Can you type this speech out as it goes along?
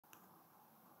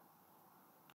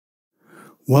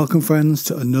Welcome friends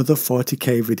to another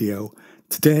 40k video.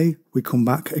 Today we come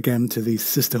back again to the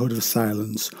Sisterhood of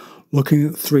Silence, looking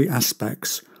at three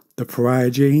aspects: the Pariah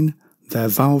Gene, their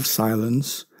vow of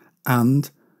silence, and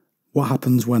what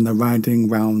happens when they're riding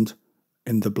round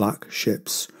in the black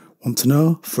ships. Want to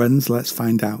know? Friends, let's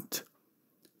find out.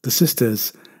 The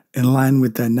Sisters, in line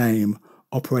with their name,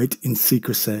 operate in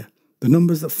secrecy. The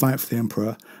numbers that fight for the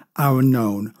Emperor are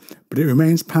unknown, but it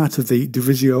remains part of the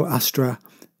Divisio Astra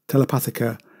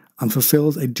Telepathica and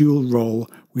fulfills a dual role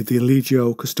with the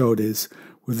Legio Custodes,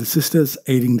 with the Sisters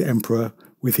aiding the Emperor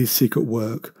with his secret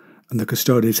work and the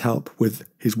Custodes help with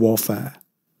his warfare.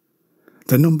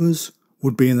 Their numbers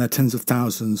would be in their tens of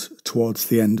thousands towards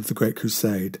the end of the Great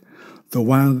Crusade. Though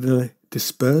widely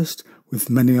dispersed, with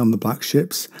many on the black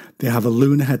ships, they have a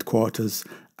lunar headquarters,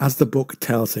 as the book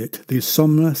tells it, the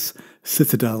Somnus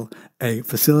Citadel, a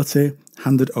facility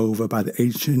handed over by the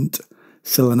ancient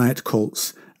Selenite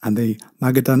cults, and the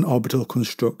Magadan Orbital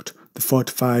Construct, the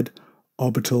fortified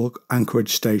orbital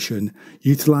anchorage station,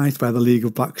 utilised by the League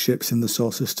of Black Ships in the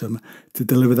Sol system to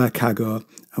deliver their cargo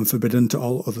and forbidden to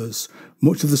all others.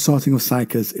 Much of the sorting of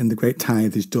psykers in the Great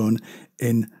Tithe is done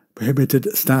in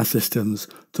prohibited star systems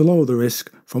to lower the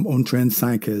risk from untrained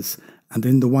psykers, and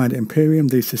in the wider Imperium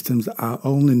these systems are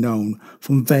only known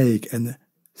from vague and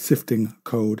sifting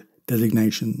code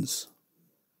designations.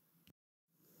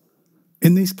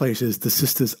 In these places, the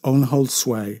Sisters only hold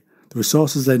sway. The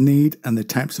resources they need and the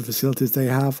types of facilities they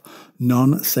have,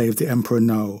 none save the Emperor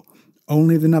know.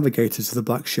 Only the navigators of the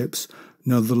black ships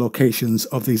know the locations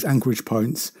of these anchorage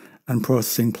points and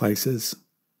processing places.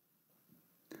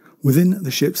 Within the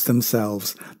ships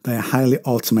themselves, they are highly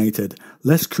automated.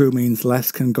 Less crew means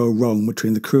less can go wrong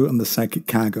between the crew and the psychic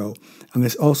cargo, and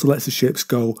this also lets the ships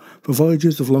go for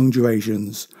voyages of long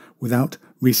durations without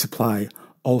resupply,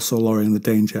 also lowering the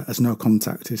danger as no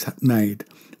contact is made.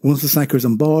 Once the psyker is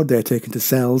on board, they are taken to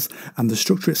cells, and the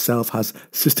structure itself has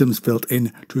systems built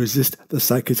in to resist the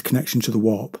psyker's connection to the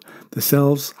warp. The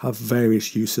cells have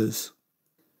various uses,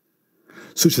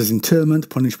 such as interment,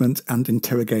 punishment and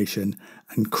interrogation,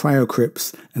 and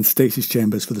cryocrypts and stasis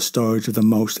chambers for the storage of the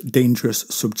most dangerous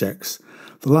subjects.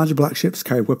 The larger black ships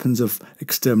carry weapons of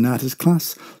exterminatus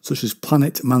class, such as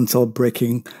planet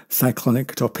mantle-breaking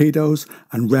cyclonic torpedoes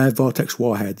and rare vortex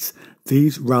warheads.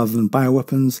 These, rather than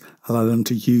bioweapons, allow them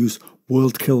to use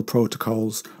world kill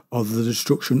protocols or the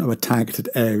destruction of a targeted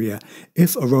area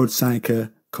if a road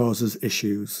psyker causes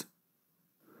issues.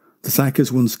 The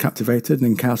psykers, once captivated and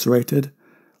incarcerated,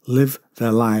 live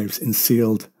their lives in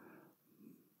sealed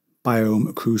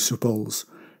biome crucibles,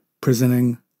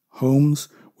 prisoning homes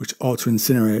which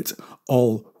auto-incinerate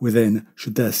all within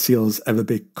should their seals ever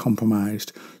be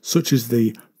compromised. Such is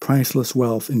the priceless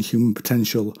wealth and human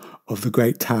potential of the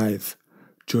Great Tithe,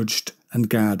 judged and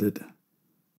guarded.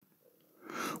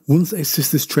 Once a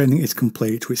sister's training is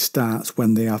complete, which starts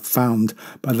when they are found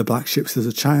by the black ships as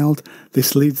a child,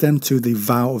 this leads them to the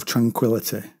vow of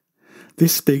tranquility.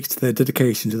 This speaks to their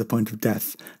dedication to the point of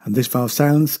death, and this vow of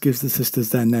silence gives the sisters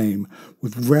their name.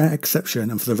 With rare exception,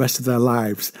 and for the rest of their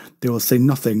lives, they will say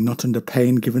nothing not under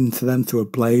pain given to them through a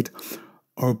blade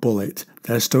or a bullet.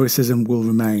 Their stoicism will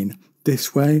remain.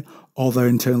 This way, all their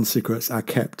internal secrets are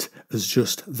kept as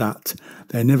just that.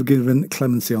 They are never given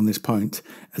clemency on this point.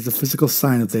 As a physical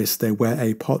sign of this, they wear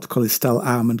a portcullistel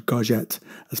armoured gorget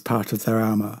as part of their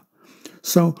armour.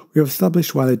 So, we have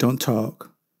established why they don't talk.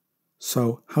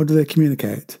 So, how do they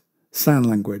communicate? Sign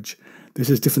language. This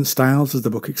has different styles, as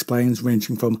the book explains,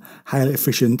 ranging from highly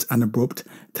efficient and abrupt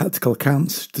tactical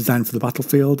accounts designed for the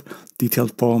battlefield,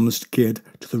 detailed forms geared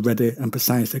to the ready and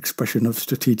precise expression of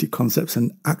strategic concepts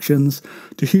and actions,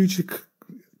 to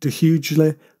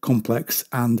hugely complex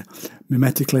and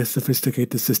mimetically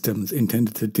sophisticated systems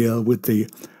intended to deal with the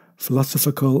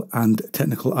philosophical and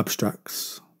technical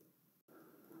abstracts.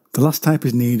 The last type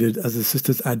is needed as the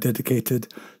sisters are dedicated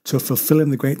to fulfilling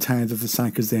the great tithe of the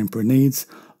psykers the Emperor needs,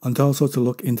 and also to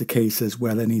look into cases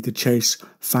where they need to chase,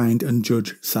 find and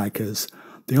judge psykers.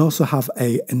 They also have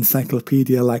a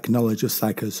encyclopedia-like knowledge of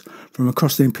psykers from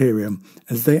across the Imperium,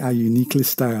 as they are uniquely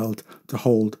styled to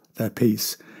hold their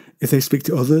peace. If they speak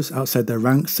to others outside their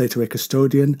ranks, say to a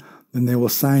custodian, then they will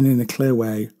sign in a clear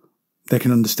way they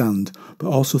can understand, but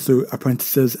also through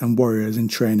apprentices and warriors in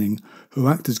training who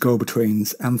act as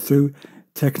go-betweens, and through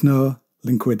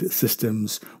techno-liquid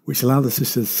systems which allow the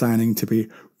sisters' signing to be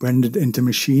rendered into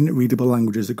machine-readable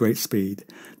languages at great speed.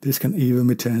 This can even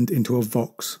be turned into a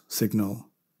vox signal.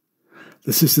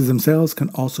 The sisters themselves can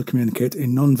also communicate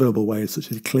in non-verbal ways, such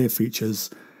as clear features,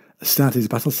 Astartes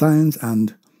battle signs,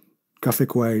 and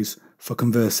graphic ways for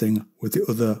conversing with the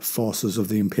other forces of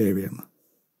the Imperium.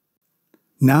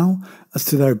 Now, as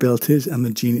to their abilities and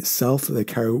the gene itself that they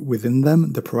carry within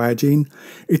them, the Pariah gene,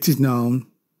 it is known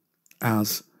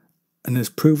as and has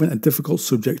proven a difficult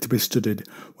subject to be studied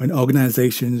when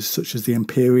organisations such as the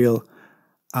Imperial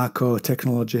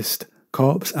Archotechnologist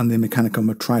Corps and the Mechanicum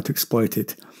have tried to exploit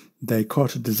it. They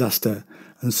courted disaster,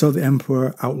 and so the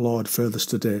Emperor outlawed further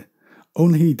study.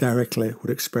 Only he directly would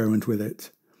experiment with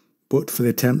it. But for the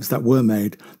attempts that were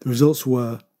made, the results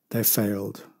were they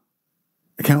failed.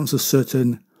 Accounts of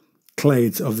certain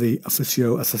clades of the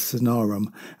Officio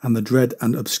Assassinorum and the dread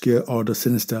and obscure Order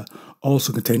Sinister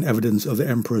also contain evidence of the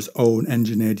Emperor's own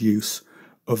engineered use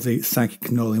of the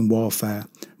psychic null in warfare.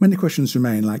 Many questions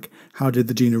remain, like how did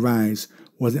the gene arise?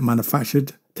 Was it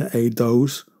manufactured to aid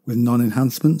those with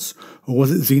non-enhancements? Or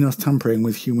was it Xenos tampering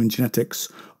with human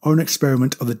genetics? Or an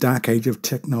experiment of the dark age of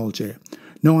technology?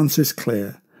 No answer is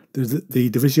clear. The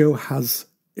Divisio has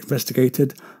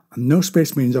investigated, and no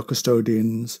Space Marines or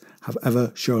custodians have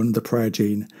ever shown the Pariah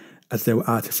gene as they were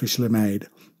artificially made.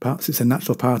 Perhaps it's a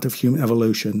natural part of human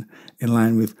evolution, in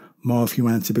line with more of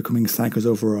humanity becoming psychos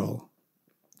overall.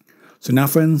 So now,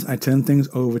 friends, I turn things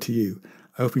over to you.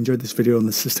 I hope you enjoyed this video on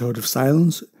the Sisterhood of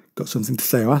Silence. Got something to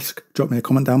say or ask? Drop me a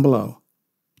comment down below.